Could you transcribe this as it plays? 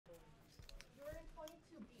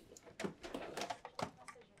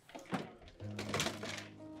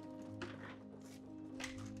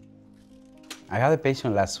I had a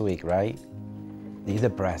patient last week, right? He's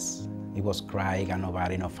depressed. He was crying, got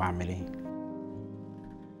nobody, no family.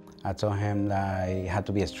 I told him that he had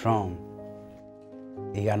to be strong.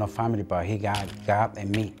 He got no family, but he got God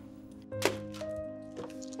and me.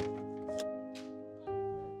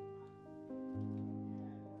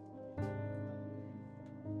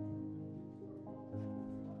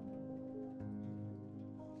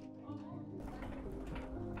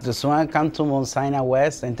 The soon I come to Mount Sinai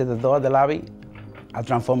West, enter the door, the lobby, I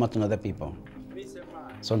transform into other people.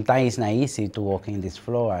 Sometimes it's not easy to walk in this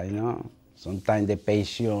floor, you know. Sometimes the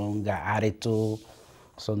patient got attitude,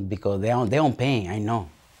 because they're on pain, I know.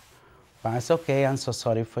 But it's okay, I'm so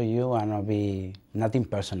sorry for you, and I'll be nothing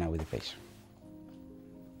personal with the patient.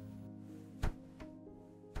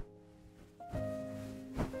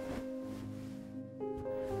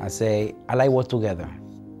 I say, I like work together.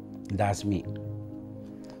 That's me.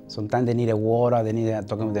 Sometimes they need a water, they need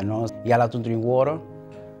talking with the nurse. You allowed to drink water?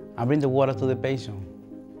 I bring the water to the patient.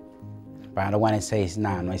 But I don't want to say it's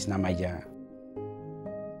not my job.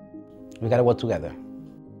 We gotta work together.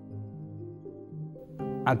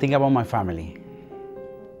 I think about my family,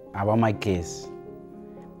 about my kids.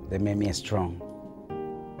 They made me strong.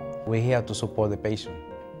 We're here to support the patient.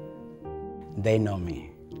 They know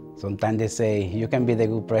me. Sometimes they say, you can be the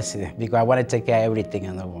good president, because I want to take care of everything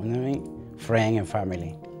in the world, you know what I mean? Friend and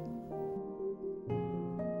family.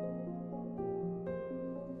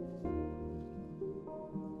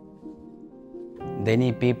 They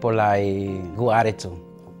need people like good attitude,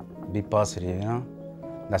 be positive, you know?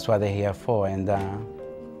 That's what they're here for. And I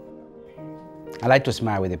like to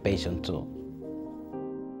smile with the patient too.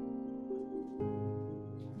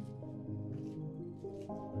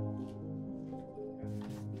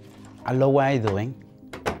 I love what I'm doing,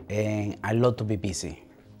 and I love to be busy.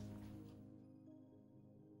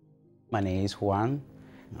 My name is Juan.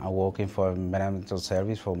 I'm working for environmental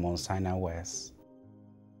service for Mount Sinai West.